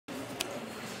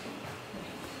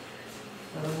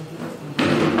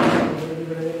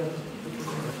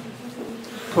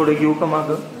थोड़े घेऊ का माग.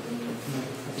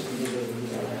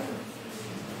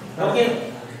 Okay.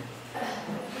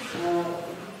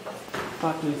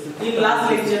 In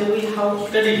last lecture we have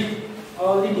studied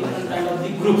all the different kind of the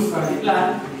groups of the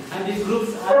plant, and these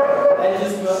groups are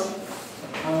angiosperm,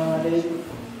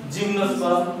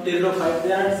 gymnosperm, pteridophyte.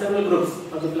 There are several groups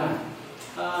of the plant.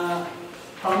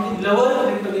 From the lower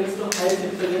cryptogames to higher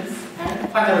cryptogames and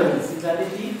phanerogames. That is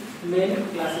the main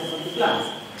classes of the plants.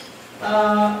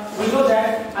 We know that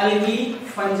algae,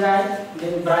 fungi,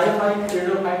 then bryophyte,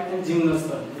 pteridophyte, and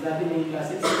gymnosperm. These are the main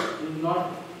classes. We will not,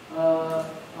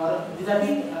 or these are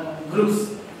the groups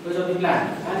of the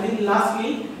plant. And then lastly,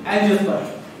 angiosperm.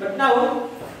 But now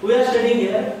we are studying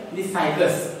here the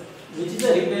Cycas, which is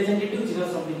a representative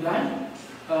genus of the plant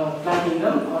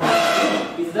kingdom, or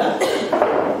is the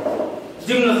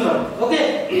gymnosperm. Okay.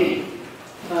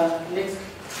 Next.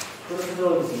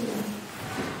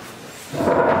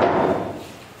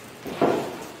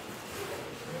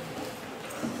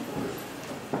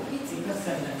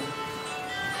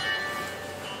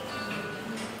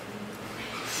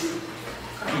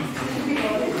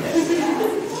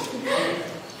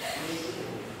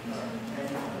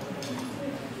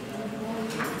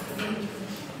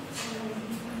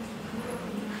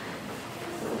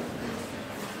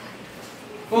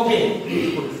 Okay.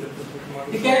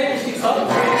 The characteristics of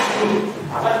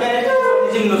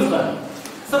gymnosperm.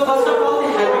 So first of all, the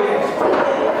habitat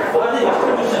or the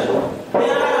distribution.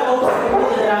 There are about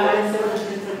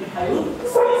 725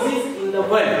 species in the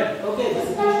world. Okay, the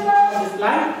distribution of this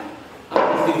plant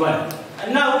is the world. And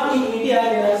now in India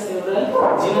there are several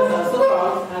genus also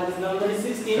found, and this number is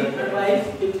 16, and while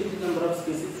 50 number of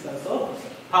species is also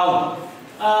found.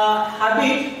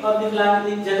 Habit of the plant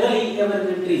is generally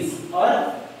evergreen trees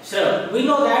or shrub. We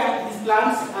know that these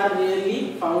plants are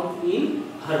rarely found in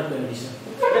herb condition.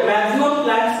 The maximum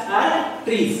plants are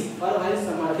trees, or while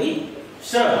some are the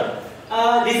shrub.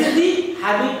 This is the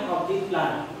habit of the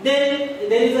plant. Then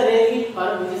there is a rarely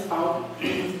herb which is found.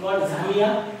 It is called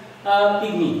Zamia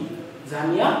pygmy.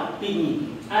 Zamia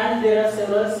pygmy. And there are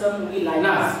several some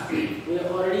lianas. We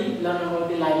have already learned about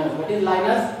the lianas. What is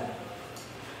lianas?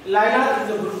 Liana is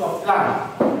a group of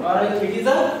plant, or it is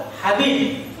a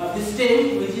habit of the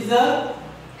stem which is a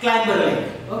climber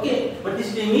like. Okay, but the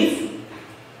stem is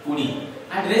woody,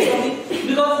 and rest of it,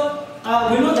 because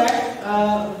we know that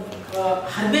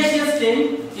herbaceous stem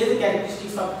is the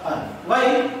characteristics of herb,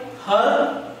 while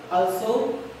herb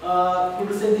also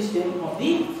produces the stem of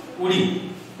the woody,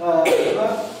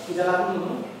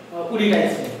 woody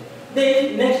type stem.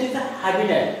 Then next is the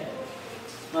habitat.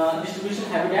 Distribution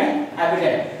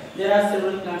habitat. There are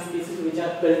several plant species which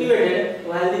are cultivated,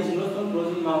 while the gymnosperm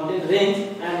grows in mountain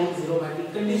range and in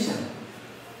xerophytic condition.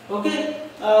 Okay,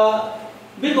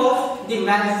 because the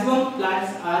maximum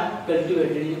plants are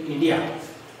cultivated in India,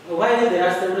 while there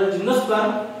are several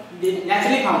gymnosperm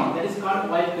naturally found, that is called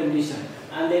wild condition,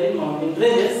 and they are in mountain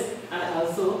ranges, and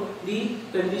also the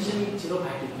condition is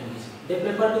xerophytic condition. They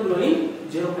prefer to grow in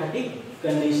xerophytic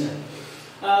condition.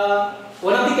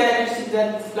 One of the characteristics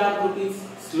that this plant group is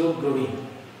slow growing.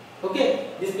 Okay,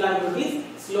 this plant group is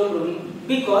slow growing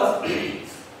because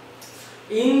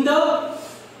in the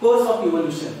course of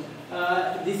evolution,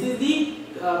 this is the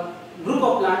group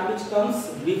of plant which comes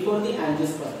before the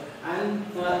angiosperm, and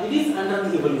it is under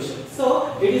the evolution.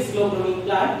 So it is slow growing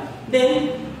plant.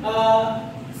 Then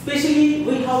especially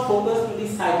we have focused on the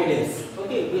Cycas.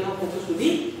 Okay, we have focused to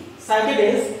the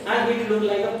Cycas, and it look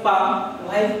like a palm,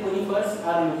 while conifers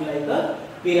are look like a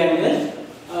pyramidal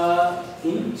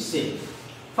in shape.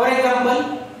 For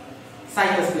example,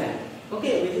 Cycas plant.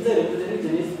 Okay, which is a representative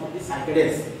genus of the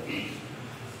Cycas.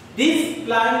 This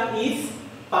plant is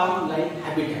palm-like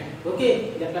habitat.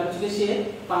 Okay, the plant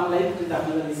shape palm-like is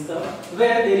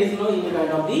where there is no any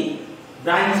kind of the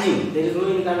branching. There is no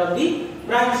any kind of the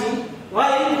branching.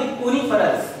 While the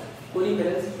coniferous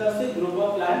is also a group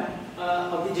of plant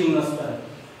of the gymnosperm.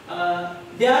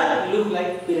 They are look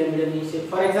like pyramidal in shape.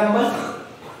 For example,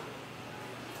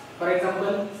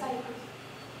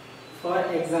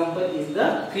 is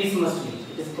the Christmas tree.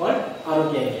 It is called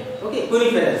Araucaria. Okay,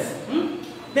 coniferous.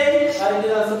 Then it is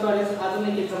also called as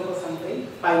Adonic example something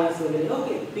Pinus.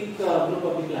 Okay, big group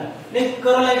of the plant. Then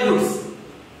corolite roots.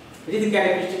 It is the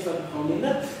characteristics of found in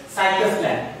the Cycas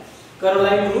plant.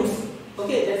 Corolite roots.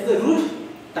 Okay, that's the root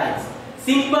types.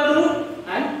 Simple root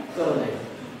and corolite.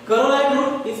 Corolite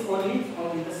root is only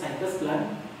found in the Cycas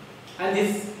plant, and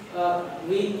this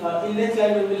in next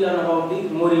slide we will learn about the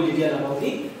more in detail about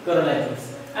the corolite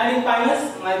roots. And in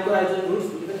Pinus, mycorrhizal roots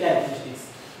with the characteristics.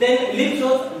 Then leaf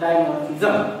shows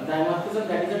dimorphism. Dimorphism,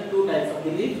 that is the two types of the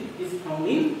the leaf is found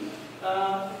in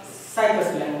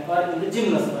Cycas plant or in the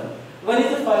gymnosperm. One is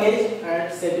the foliage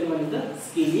and second one is the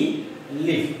scaly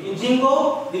leaf. In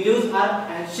Jingo, the leaves are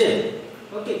fan shaped.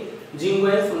 Okay, Jingo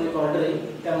is from the order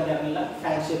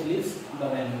fan shaped leaves.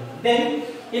 Then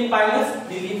in Pinus,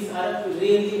 the leaves are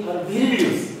really or very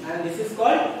reduced, and this is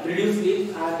called reduced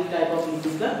leaf, and the type of leaf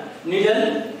is the needle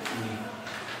leaf.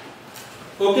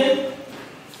 Okay.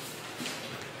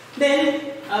 Then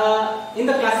in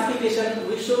the classification,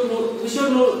 we should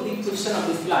know the position of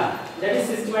this plant. That is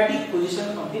systematic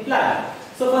position of the plant.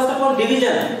 So first of all,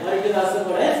 division, or it is also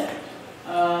called as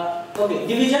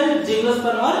division,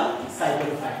 gymnosperm or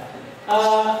cyclophyte.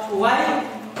 Why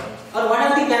or what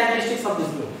are the characteristics of this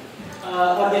group?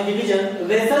 For the division,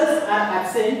 vessels are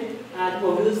absent and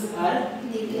ovules are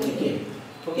decayed.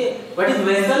 Okay, what is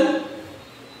vessel?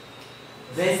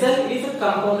 Vessel is a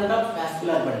component of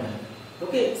vascular bundle.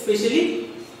 Okay, especially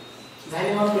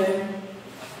xylem of phloem.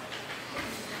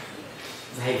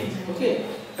 Xylem. Okay,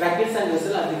 tracheids and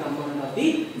vessel are the component of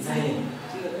the xylem.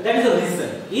 That is a vessel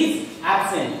is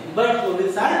absent, but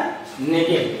ovules are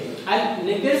naked. And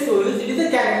naked ovules, it is the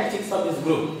characteristics of this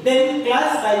group. Then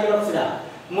class Cyclopsida,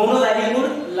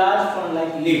 monozygote, large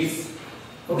frond-like leaves.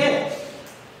 Okay,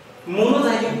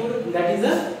 monozygote, that is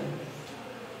a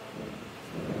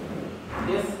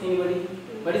yes, anybody?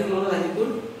 What is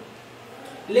monozygote?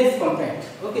 Less compact.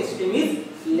 Okay, stem is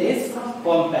less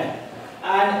compact,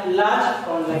 and large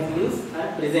frond-like leaves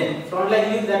are present. Frond-like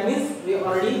leaves, that means we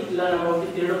already learn about the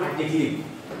pteridophytic leaf.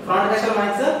 Frond कशाला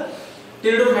माहिती?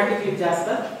 Pteridophytic leaf जे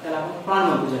असतात त्याला आपण frond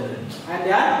म्हणतो generally. And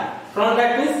they are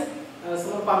frond-like means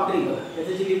समोर palm tree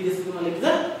त्याचे जे leaf दिसते तुम्हाला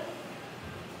इथे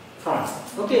frond.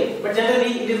 Okay, but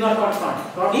generally it is not called frond.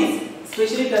 Frond is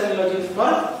specially terminology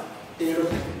for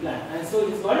pteridophytic plant, and so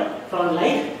it is called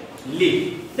frond-like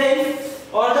leaf. Then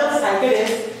all the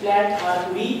Cycas plant are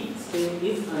woody, stem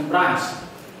is unbranched.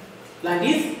 Plant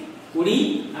is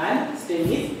woody and stem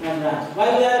is unbranched.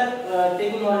 Why we are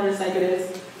taking on the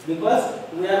Cycas? Because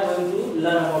we are going to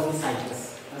learn about the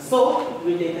Cycas. So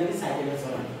we take the Cycas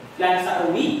on. Plants are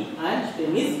woody and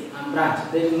stem is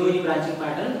unbranched. There is no any branching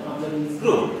pattern observed in this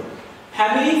group.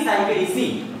 Family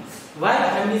Cycadaceae. Why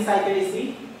family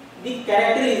Cycadaceae? The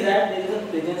character is that there is a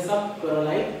presence of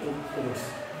corolite roots.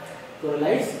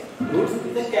 Corolite roots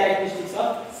is the characteristics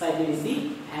of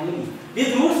Cycadaceae family.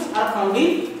 These roots are found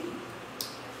in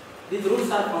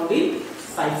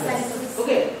Cycas.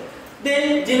 Okay.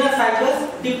 Then genus Cycas,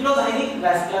 diplozynic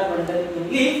vascular bundle in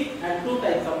leaf, and two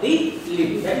types of the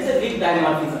leaf. That is a leaf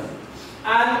dimorphism.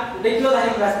 And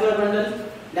diplozynic vascular bundle,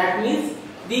 that means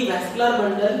the vascular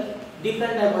bundle,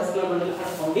 different type of vascular bundle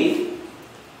are found in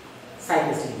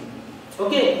Cycas.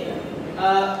 Okay.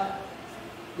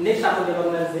 Next after the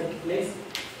next.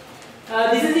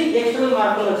 This is the external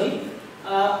morphology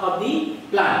of the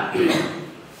plant.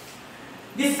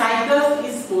 This Cycas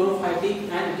is sporophytic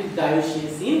and it is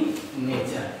dioecious in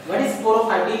nature. What is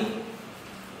sporophytic?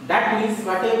 That means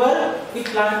whatever the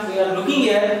plant we are looking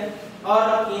here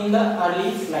or in the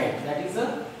early slide, that is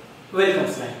a welcome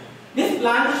slide. This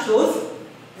plant shows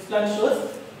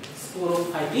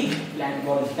sporophytic plant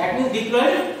body. That means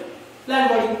diploid plant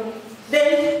body.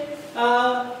 Then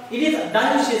it is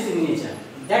dioecious in nature.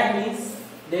 That means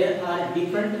there are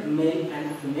different male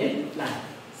and female plants.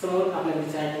 So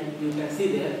you can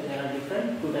see there are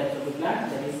different two types of the plant,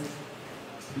 that is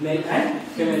male and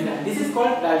female plant. This is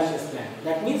called dioecious plant.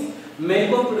 That means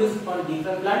male can produce on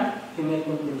different plant, female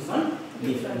can produce on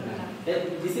different plant.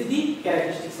 This is the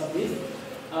characteristics of this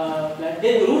plant.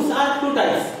 Then roots are two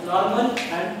types, normal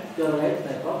and corolite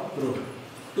type of root.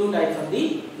 Two types of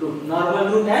the root, normal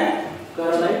root and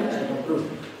corolite type of root.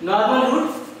 Normal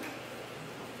root,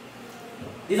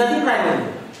 these are the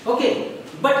primary. Okay.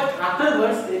 But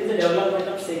afterwards there is a development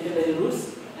of secondary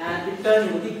roots and it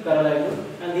turns into the corolite root,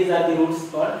 and these are the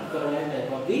roots called corolite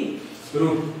type of the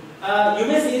root. You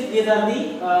may see these are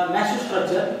the massive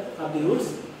structure of the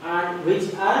roots, and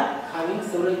which are having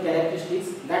several characteristics.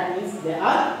 That means they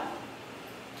are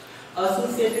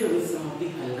associated with some of the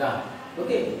alga.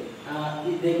 Okay,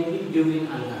 they may be blue-green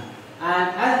alga, and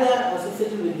as they are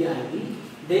associated with the algae,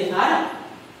 they are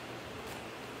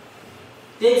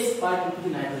takes part into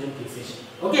the nitrogen fixation.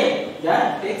 Okay,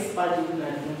 that takes part into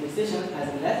nitrogen fixation as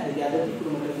well as they gather the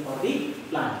food material for the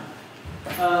plant.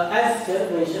 As Sir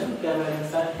mentioned,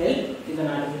 carbohydrates are held in the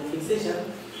nitrogen fixation.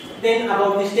 Then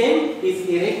about the stem is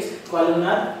erect,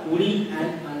 columnar, woody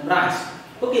and unbranched.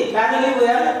 Okay, parallelly we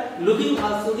are looking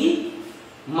also the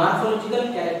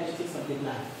morphological characteristics of the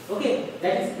plant. Okay,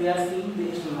 that is we are seeing the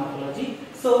external morphology.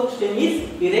 So stem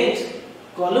is erect,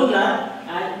 columnar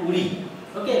and woody.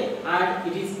 Okay, and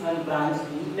it is unbranched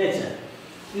in nature.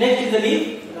 Next is the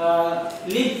leaf.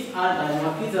 Leaves are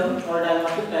dimorphism or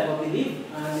dimorphic type of the leaf,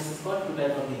 and this is called two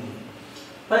type of the leaf.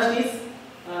 First is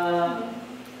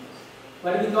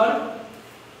what is it called?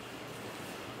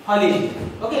 Foliage.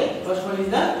 Okay, first one is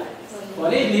the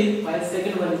foliage leaf, while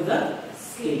second one is the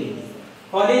scaly leaf.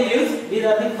 Foliage leaves, these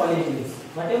are the foliage leaves.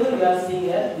 Whatever we are seeing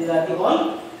here, these are the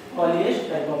all foliage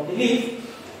type of the leaf.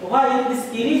 While the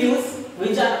scaly leaves,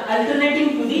 which are alternating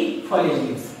to the foliage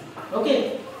leaves.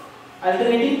 Okay,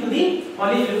 alternating to the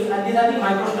foliage leaves, and these are the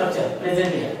microstructure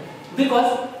present here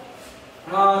because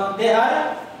they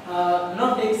are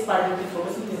not takes part in the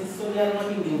photosynthesis, so they are not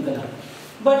in green color,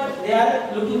 but they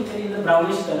are looking in the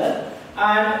brownish color,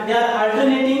 and they are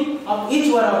alternating of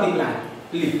each one of the plant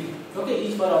leaf. Okay,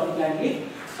 each one of the plant leaf.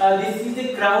 This is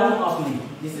the crown of leaf.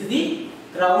 This is the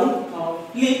crown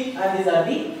of leaf, and these are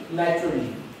the mature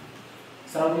leaf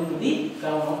surrounding to the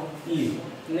crown of leaf.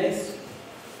 Next,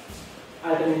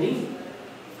 alternating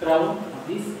crown of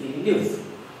the scaly leaves.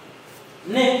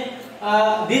 Next,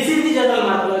 this is the general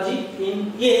morphology.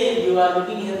 In A, you are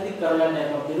looking here the corolla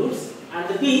type of the roots, and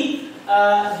the B,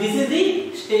 this is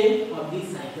the stem of the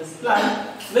Cycas plant,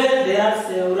 where there are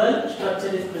several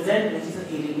structures present, which is an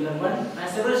irregular one, and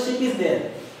several shape is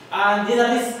there. And these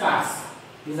are the scars.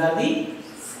 These are the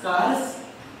scars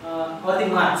or the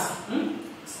marks.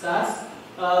 Scars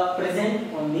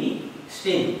present on the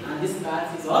stem, and this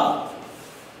scars is of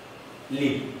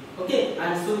leaf. Okay,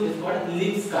 and so it is called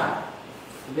leaf scar.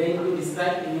 When you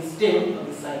describe any stem of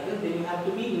the cycle, then you have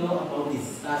to know about these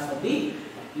scars of the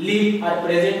leaf are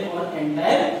present on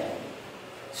entire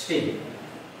stem.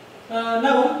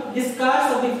 Now, the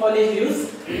scars of the foliage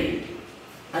leaves,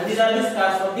 and these are the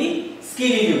scars of the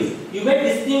scaly leaves. You may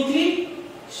distinctly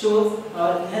shows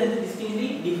or have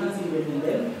distinctly difference in between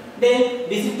them. Then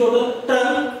this is total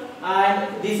trunk,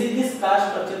 and this is the scar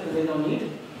structure present on it.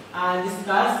 And the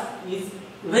scars is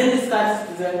when the scars is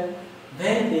present,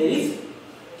 when there is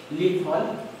leaf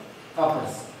fall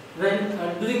occurs. When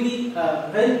during the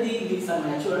when the leaves are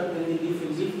matured, when the leaf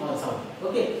will falls out.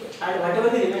 Okay, and whatever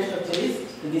the remaining structure is,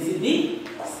 this is the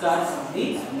scars of the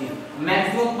leaf.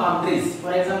 Maximum palm trees,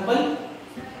 for example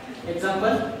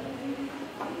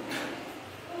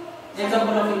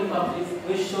of any palm trees,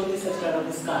 which show the such kind of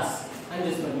the scars. And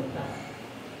this one plant.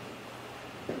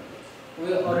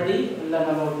 We already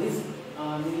learned about this.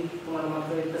 The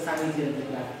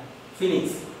plant.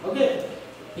 Phoenix. Okay.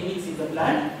 Phoenix is the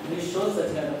plant which shows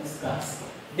such kind of scars.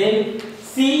 Then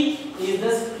C is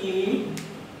the scaly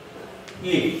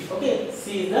leaf. Okay,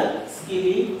 C is the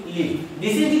scaly leaf.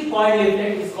 This is the coiled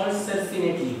leaflet. It is called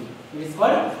cercinate leaf. It is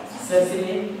called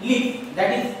cercinate leaf.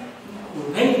 That is,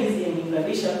 when it is in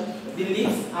plantation, the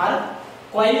leaves are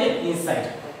coiled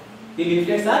inside. The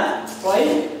leaflets are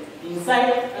coiled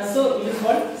inside, and so it is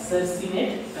called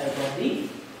cercinate type of the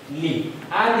leaf.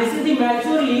 And this is the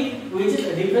mature leaf, which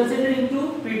is differentiated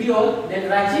into petiole, then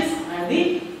branches, and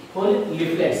the whole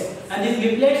leaflets. And these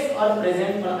leaflets are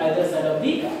present on either side of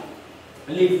the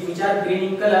leaf, which are green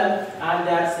in color, and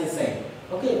they are sessile.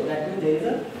 Okay, that means there is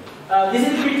a this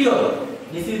is the petiole.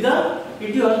 This is the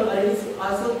petiole, or it is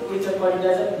also which are called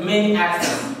as a main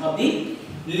axis of the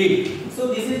leaf. So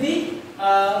this is the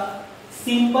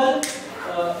simple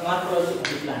morphology of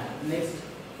the plant. Next.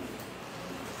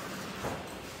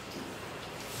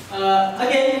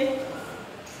 Again,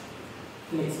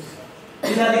 next.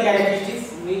 These are the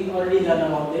characteristics. We already learned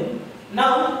about them.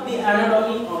 Now the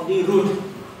anatomy of the root.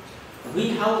 We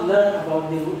have learned about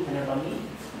the root anatomy,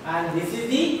 and this is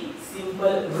the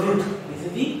simple root. This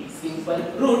is the simple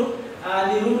root,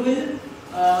 and the root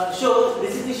will show.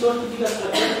 This is the short typical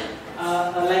structure,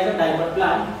 like a diaper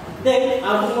plant. Then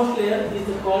outermost layer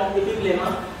is called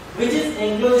epiglemma, which is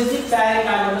encloses the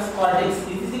parenchymatous cortex.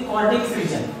 This is the cortex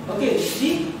region. Okay, this is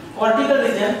the cortical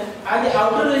region, and the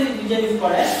outer region is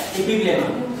called as epiglemma.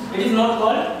 It is not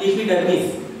called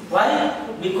epidermis. Why?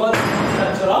 Because of the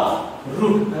structure of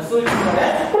root. So it is called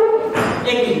as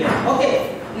epiglemma. Okay.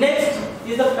 Next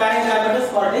is the parenchymatous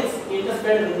cortex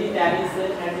interspersed with the tannin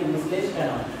cell and the mucilage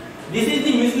canal. This is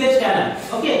the mucilage canal.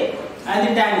 Okay. And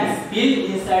the tannins filled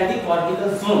inside the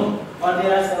cortical zone, or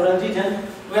there are several regions.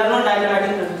 We are not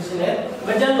diagrammatic presentation here,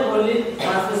 but just only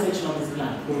transverse section of this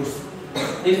plant roots.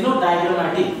 There is no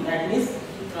diagrammatic. That means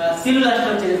cellular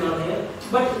structure is not here,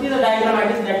 but it is a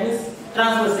diagrammatic. That means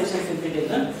transverse section simply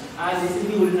taken, and this is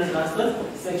the original transverse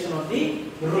section of the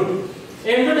root.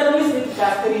 Endodermis with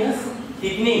Casparians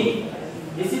thickening.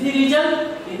 This is the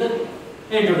region in the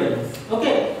endodermis.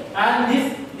 Okay, and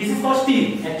this is called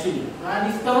stem actually, and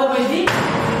it is covered with the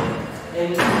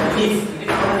endodermis. It is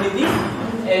covered with the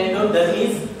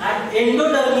endodermis, and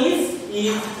endodermis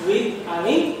is with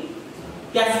having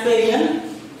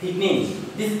Casparian thickening.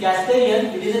 This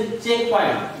castellion, it is a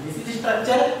checkpoint. This is the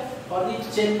structure for the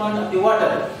checkpoint of the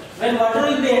water. When water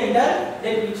will be entered,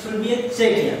 then it should be a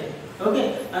check here.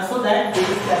 Okay, and so that this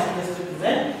castellion is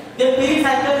present. The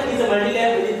pericycle is a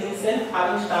multilayer within itself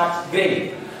having starch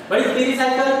grain. But in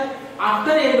pericycle,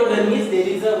 after endodermis, there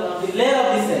is a one of the layer of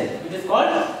the cell. It is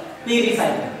called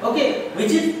pericycle. Okay,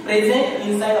 which is present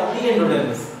inside of the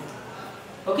endodermis.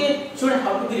 Okay, should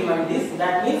have to be reminded this.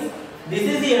 That means this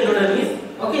is the endodermis.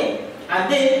 Okay,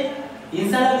 and then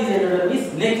inside of this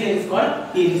endodermis, next layer is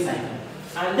called pericycle.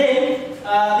 And then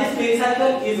this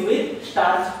pericycle is with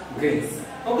starch grains.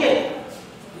 Okay,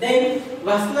 then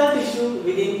vascular tissue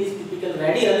within this typical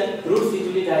radial, roots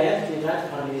usually diarch,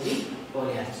 detached, or maybe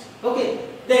foliage. Okay,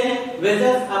 then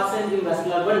vessels absent in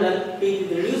vascular bundle, P is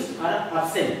reduced or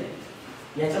absent.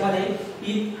 याच्यामध्ये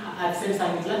P absent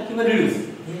सांगितलं किंवा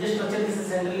reduced. Hey J structure this is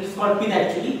generally is called P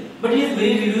actually, but it is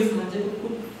very reduced म्हणजे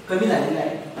खूप कमी झालेला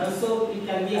आहे. So it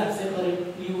can be absent or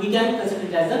we can consider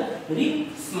it as a very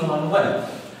small one.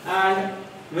 And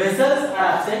vessels are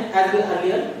absent as we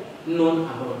earlier known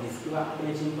about this. किंवा आपण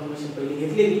याची information पहिली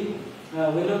घेतलेली.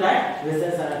 We know that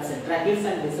vessels are absent. Tracheids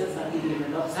and vessels are the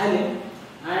element of xylem.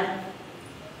 And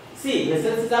see,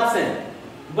 vessels is absent,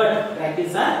 but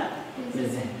tracheids are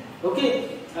present. Okay,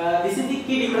 this is the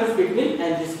key difference between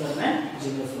angiosperm and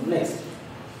gymnosperm. Next,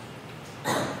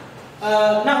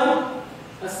 now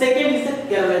second is the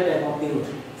caroline type of the root.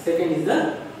 Second is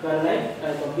the caroline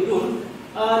type of the root.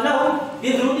 Now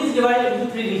this root is divided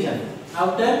into three regions: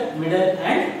 outer, middle,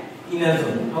 and inner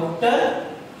zone. Outer,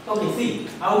 okay, see,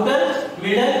 outer,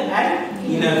 middle, and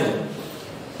inner zone.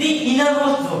 The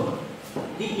innermost zone.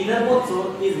 The innermost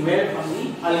zone is made from the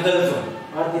algal zone,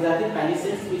 or these are the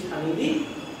palisades which having the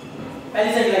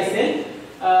palisade-like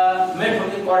cell made from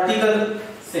the cortical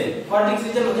cell. Cortex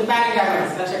region मध्ये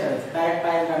parenchymatous लक्षात ठेवायचं.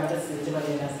 Parenchymatous cell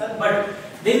मध्ये असतात. But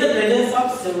there is the presence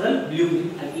of several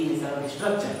blue-green algae inside of the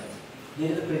structure.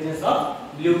 There is the presence of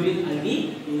blue-green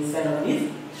algae inside of this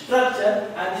structure,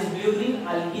 and this blue-green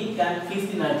algae can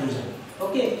fix the nitrogen.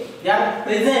 Okay, they are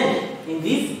present in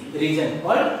this region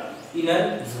called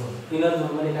inner zone. Inner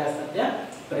zone मध्ये काय असतात त्या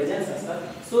presence असतात.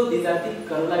 So these are the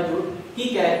caroline root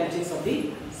key characteristics of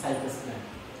the Cycas plant.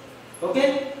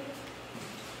 Okay.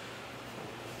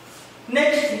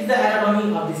 Next is the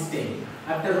anatomy of the stem.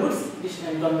 After roots, this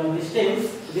anatomy of the stem.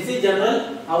 This is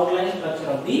general outline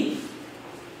structure of the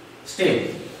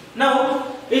stem. Now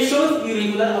it shows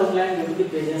irregular outline due to the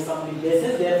presence of leaf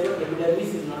traces. Therefore,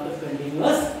 epidermis is not a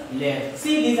continuous layer.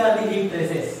 See, these are the leaf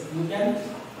traces. You can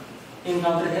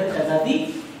encounter here as are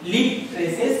the leaf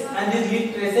traces, and these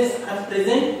leaf traces are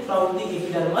present from the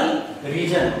epidermal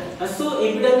region. And so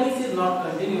epidermis is not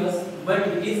continuous, but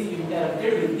it is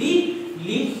interrupted with the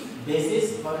leaf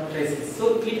bases or traces.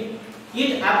 So it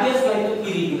appears like an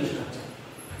irregular structure.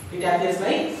 It appears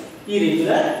like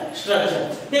irregular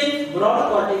structure. Then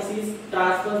broad cortex is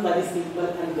transversed by the simple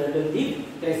and girdle leaf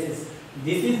traces.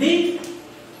 This is the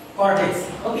cortex.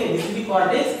 Okay, this is the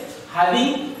cortex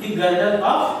having the girdle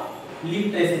of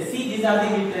leaf traces. See, these are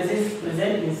the leaf traces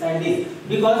present inside this,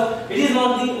 because it is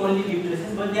not the only leaf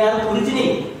traces, but they are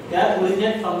originating. They are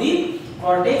originated from the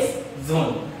cortex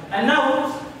zone. And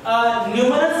now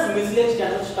numerous mucilage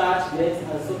channel starch grains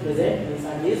also present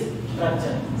inside this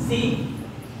structure. See,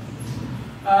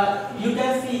 you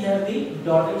can see here the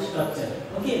dotted structure.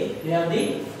 Okay, they are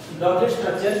the dotted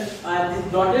structure, and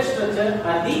this dotted structure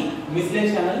are the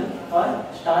mucilage channel or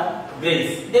starch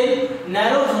grains. Then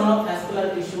narrow zone of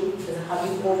vascular tissue is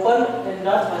having open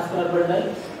endarched vascular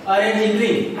bundle arranged in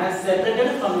ring and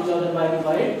separated from each other by the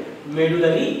wide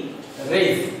medullary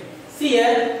rays. See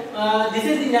here, this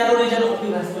is the narrow region of the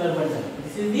vascular bundle.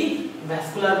 This is the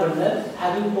vascular bundle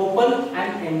having open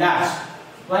and endarched.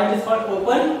 Why it is called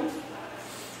open?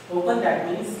 Open, that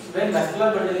means when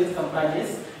vascular bundle is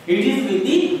comprised, it is with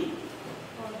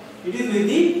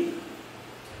the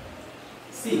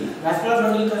see, vascular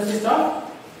bundle consists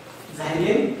of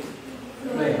xylem,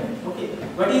 phloem. Okay,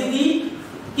 what is the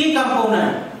key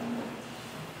component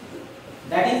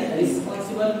that is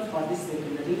responsible for this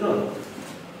secondary growth?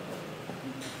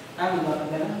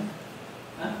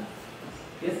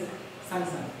 Yes, sang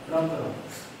wrong karo.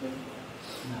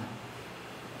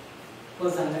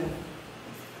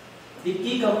 The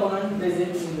key component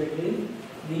present in between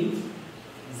the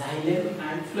xylem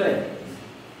and phloem,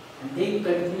 and they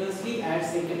continuously add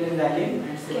secondary xylem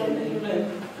and secondary phloem.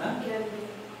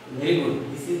 Very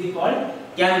good. This is called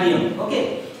cambium.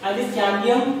 Okay, and this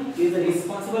cambium is the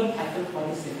responsible factor for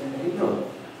the secondary growth.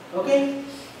 Okay,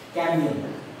 cambium.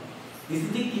 This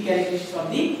is the key characteristic of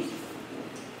the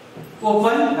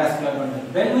open vascular bundle.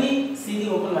 When we see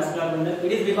the open vascular bundle,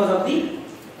 it is because of the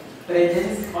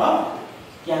presence of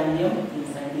cambium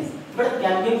inside this. But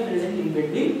cambium present in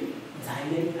between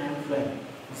xylem and phloem.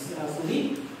 This is also the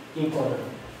important.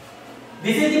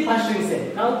 This is the first ring cell.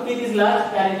 Now with this large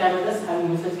parenchymatous having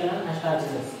mucous canal and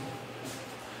starches.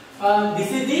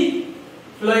 This is the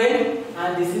phloem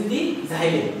and this is the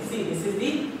xylem. See, this is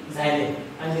the xylem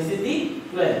and this is the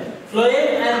phloem. Phloem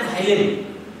and xylem.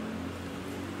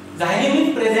 Xylem is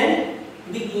present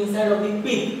in the inside of the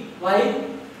pith, while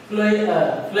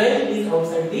phloem is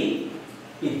outside the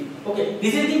pith. Okay,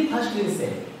 this is the first ring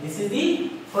cell. This is the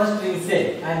first ring cell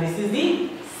and this is the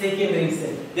second ring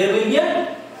cell. There will be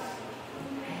a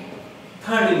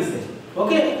third ring cell.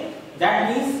 Okay, that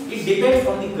means it depends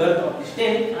on the girth of the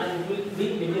stem and it will be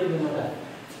determined by that.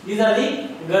 These are the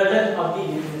girdle of the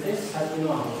living cells as we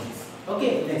know about this.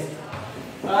 Okay, next.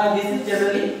 This is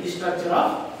generally the structure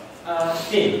of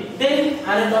stem. Then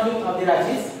anatomy of the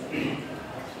rachis.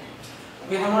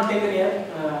 We have not taken here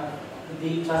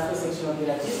the classical section of the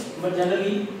rachis, but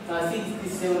generally see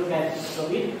these several characteristics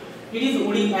of it. It is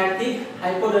woody and thick,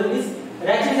 hypodermis.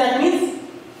 Rachis, that means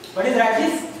what is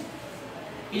rachis?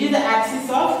 It is the axis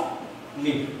of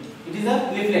leaf. It is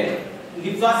a leaflet.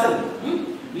 Leaf vessel.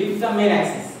 Leaf is the main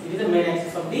axis. It is the main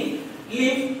axis of the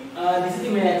leaf. This is the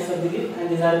main axis of the leaf, and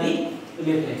these are the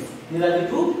leaflets. These are the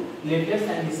two leaflets,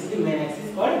 and this is the main axis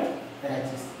called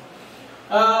rachis.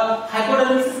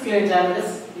 Hypodermis is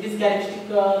sclerodermis. It is characteristic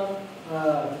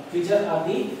feature of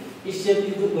the its shape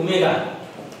is the omega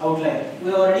outline.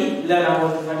 We already learned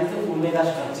about what is the omega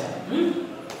structure.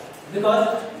 Because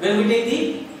when we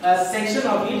take the section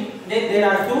of it, then there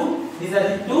are two. These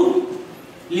are the two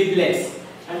leaflets,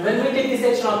 and when we take the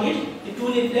section of it, the two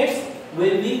leaflets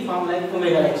will be formed like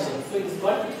omega like shape. So it is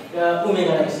called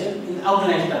omega like shape in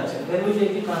outline structure. When we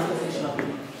take the transverse section of it,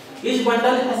 each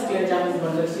bundle has sclerodermis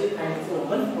bundle shape and it is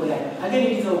open collateral. Again,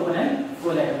 it is open and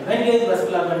collateral. When there is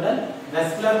vascular bundle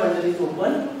is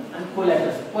open and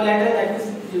collateral. Collateral, that means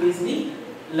previously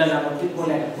learned about the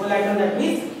collateral. Collateral, that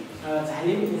means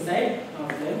xylem inside,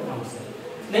 phloem outside.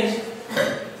 Next,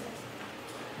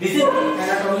 this is the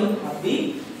anatomy of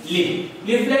the leaf.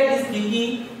 Leaflet is sticky,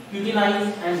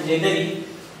 cutinized and leathery.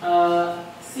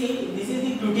 See, this is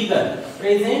the cuticle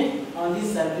present on the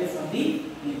surface of the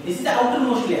leaf. This is the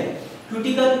outermost layer.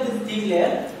 Cuticle is thick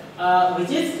layer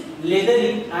which is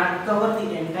leathery and cover the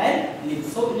entire leaf.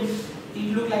 So it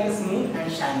looks like a smooth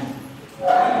and shiny. It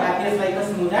appears like a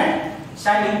smooth and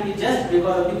shiny. It just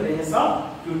because of the presence of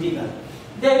cuticle.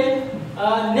 Then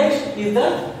next is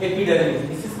the epidermis.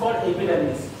 This is called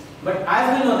epidermis. But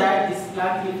as we know that this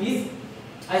plant leaf is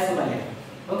isobilateral.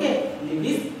 Okay, leaf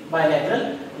is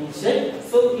bilateral in shape.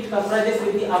 So it comprises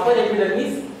with the upper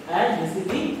epidermis and this is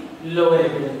the lower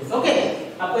epidermis.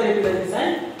 Okay, upper epidermis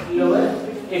and lower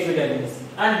epidermis.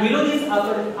 And below this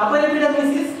upper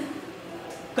epidermis is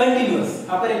continuous.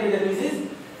 Upper epidermis is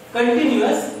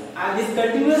continuous, and this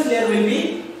continuous layer will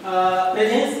be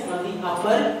present on the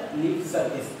upper leaf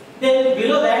surface. Then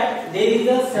below that there is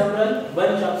a several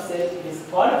bunch of cells. It is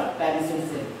called palisade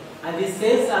cell, and these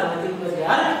cells are nothing but they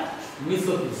are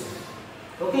mesophyll cells.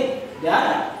 Okay, they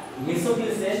are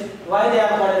mesophyll cells. Why they are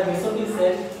called mesophyll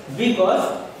cells?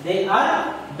 Because they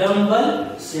are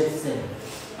dumbbell shaped cells.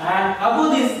 And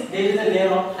above this there is a layer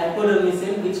of hypodermis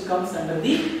cell which comes under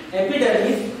the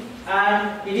epidermis,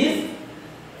 and it is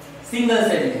single cell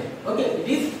layer. Okay, it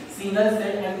is single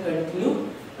cell and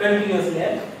continuous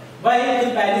layer. While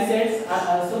the palisades are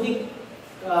also the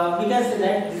we can say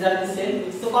that these are the cells.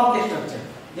 It's a complex structure.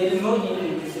 There is no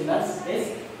intercellular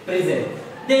space present.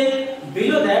 Then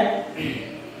below that,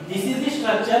 this is the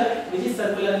structure which is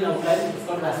circular in outline. It is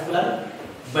called vascular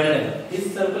bundle.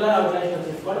 This circular outline structure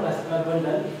is called vascular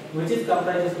bundle, which is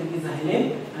comprised with the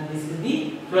xylem and this is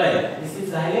the phloem. This is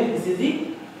xylem, this is the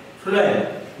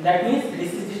phloem. That means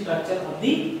this is the structure of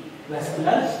the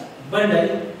vascular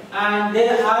bundle. And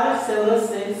there are several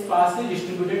cells sparsely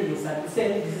distributed inside the cell.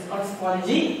 This is called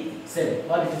spongy cell,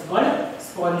 or it is called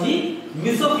spongy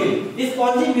mesophyll. This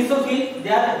spongy mesophyll, they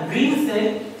are green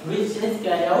cell which has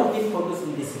carried out the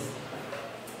photosynthesis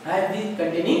and these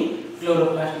containing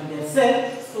chloroplast in their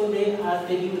cell, so they are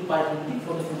taking the part in the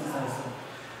photosynthesis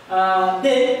also.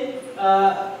 Then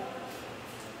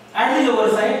at the lower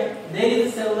side there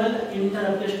is several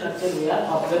interrupted structure we are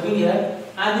observing here,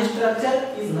 and the structure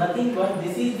is nothing but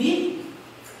this is the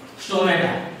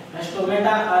stomata. And stomata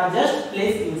are just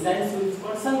placed inside, so it's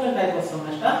called sunken type of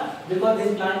stomata because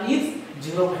this plant is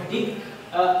xerophytic.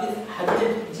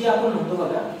 जी आपण म्हणतो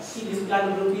बघा की this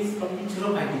plant group is from the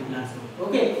xerophytic plants group.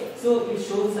 Okay, so it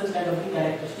shows such kind of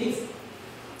characteristics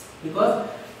because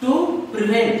to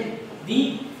prevent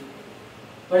the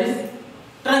transpiration,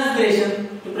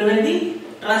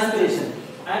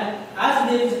 And as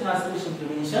there is a transmission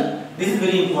prevention, this is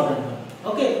very important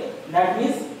one. Okay, that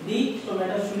means the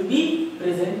stomata should be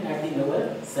present at the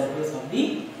lower surface of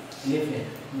the leaflet.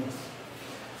 Next.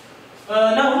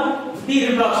 Now the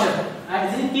reproduction,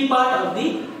 and this is key part of the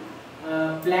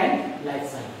plant life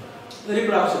cycle. The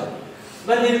reproduction,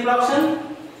 but the reproduction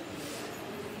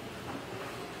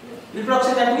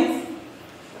that means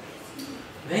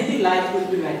when the life will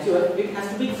be mature, it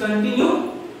has to be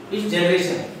continue its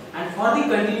generation, and for the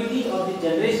continuity of the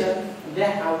generation, they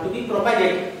have to be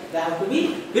propagated, they have to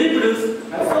be reproduced,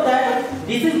 and so that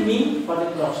this is mean for the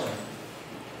reproduction.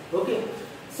 Okay,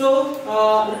 so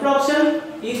reproduction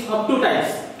is of two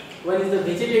types. One is the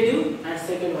vegetative, and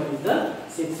second one is the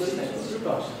sexual type of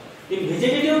reproduction. In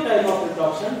vegetative type of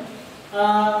reproduction,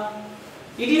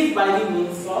 it is by the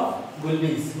means of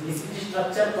bulbils. This is the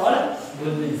structure called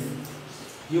bulbils.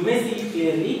 You may see it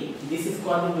clearly. This is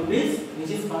called the bulbils,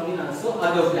 which is found in also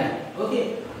other plant.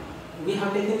 Okay, we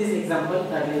have taken this example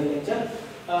earlier in lecture.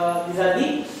 These are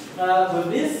the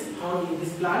bulbils found in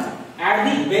this plant at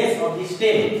the base of the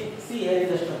stem. See, here is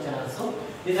the structure also.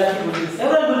 These are the bulbils.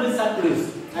 Several bulbils are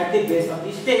produced at the base of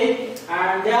the stem,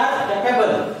 and they are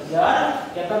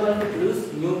capable to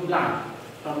produce new plant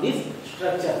from this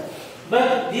structure.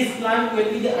 But this plant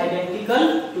will be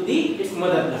identical to its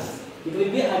mother plant. It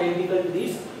will be identical to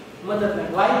this mother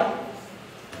plant. Why?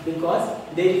 Because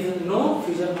there is no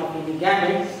fusion of any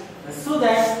gamete, so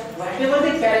that whatever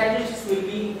the characteristics will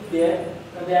be there,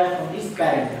 they are from this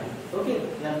parent plant. Okay,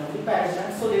 they are from the parent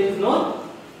plant. So there is no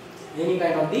any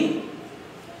kind of the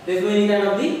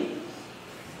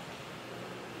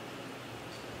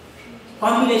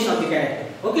combination of the character.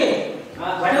 Okay,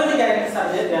 whatever the characters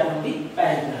are there, they are from the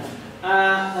parent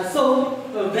plant. So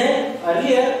when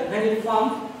earlier when it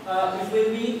formed, it will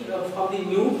be from the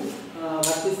new.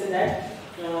 What we say that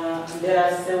there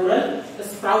are several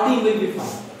sprouting will be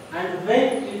formed, and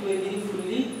when it will be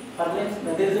fully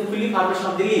fermented, there is a fully formation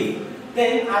of the leaf.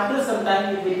 Then after some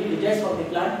time it will be detached from the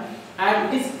plant,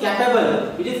 and it is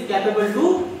capable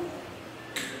to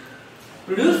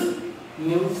produce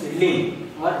new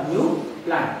seedling or new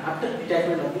plant after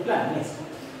detachment of the plant. Next,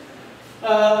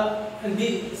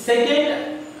 the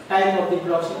second type of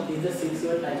reproduction is the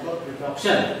sexual type of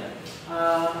reproduction.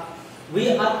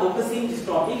 We are focusing this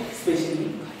topic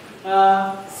especially.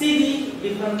 See the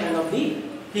different kind of the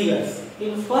figures.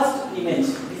 In first image,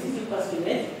 this is the first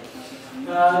image.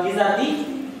 These are the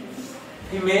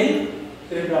female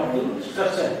reproductive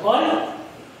structure called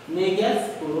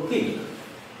megasporophyll.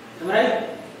 Am I right?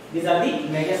 These are the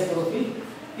megasporophyll.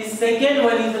 The second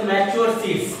one is the mature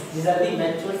seeds. These are the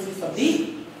mature seeds of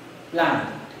the plant.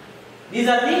 These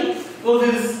are the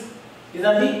ovules. These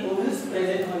are the ovules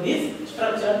present on this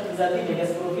structure. These are the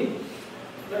megasporophyll.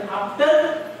 But after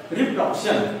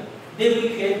reproduction, they will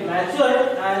get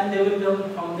matured and they will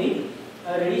become from the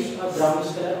reddish or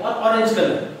brownish color or orange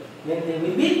color. Then they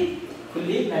will be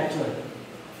fully matured.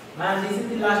 And this is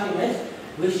the last image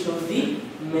which shows the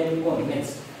male cone.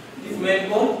 Next, this male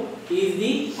cone is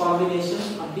the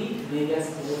combination of the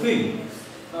megasporophyll.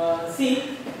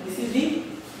 See, this is the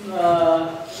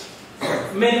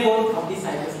male cone of the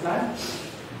Cycas plant.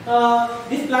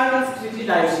 This plant is strictly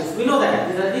dioecious. We know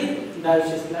that these are the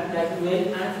dioecious plant, that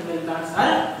male and female plants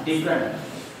are different.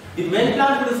 The male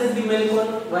plant produces the male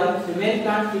cone, while the female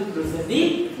plant will produce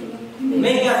the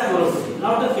megasporophyll,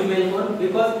 not the female cone,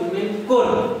 because female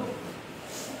cone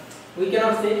we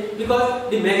cannot say, because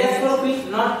the megasporophyll is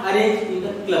not arranged in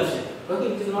the club shape. Okay,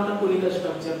 it is not a conical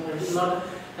structure. It is not.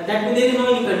 That means there is no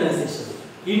any condensation.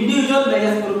 Individual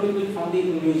megasporophyll will form the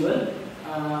individual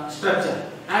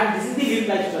structure, and this is the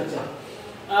leaf-like structure.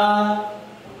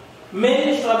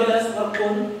 Male strobilus or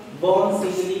cone born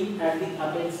singly at the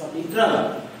apex of the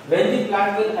trunk. When the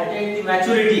plant will attain the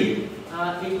maturity,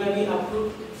 it may be up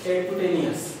to 8 to 10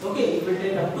 years. Okay, it will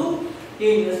take up to 10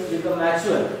 years to become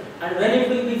mature. And when it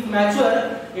will be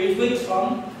mature, it will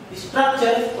form the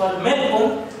structure called male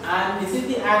cone, and this is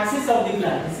the axis of the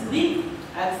plant. This is the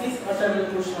axis or terminal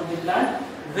portion of the plant.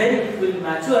 When it will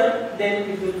mature, then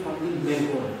it will form the male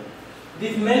cone.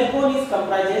 This male cone is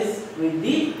comprises with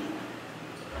the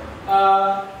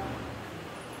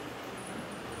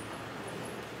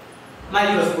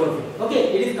microsporophyll. Okay,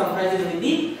 it is comprised with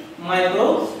the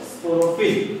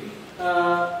microsporophyll.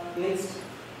 Next,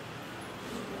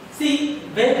 see,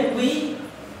 when we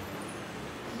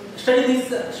study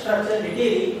this structure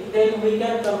detailing, then we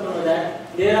can come to know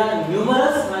that there are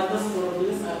numerous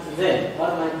microsporophylls are there, or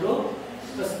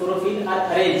microsporophyll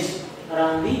are arranged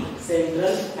around the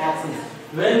central axis.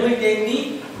 When we take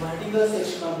the vertical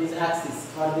section of this axis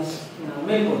or this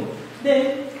male cone,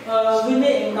 then we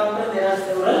may encounter there are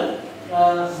several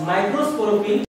microsporophyll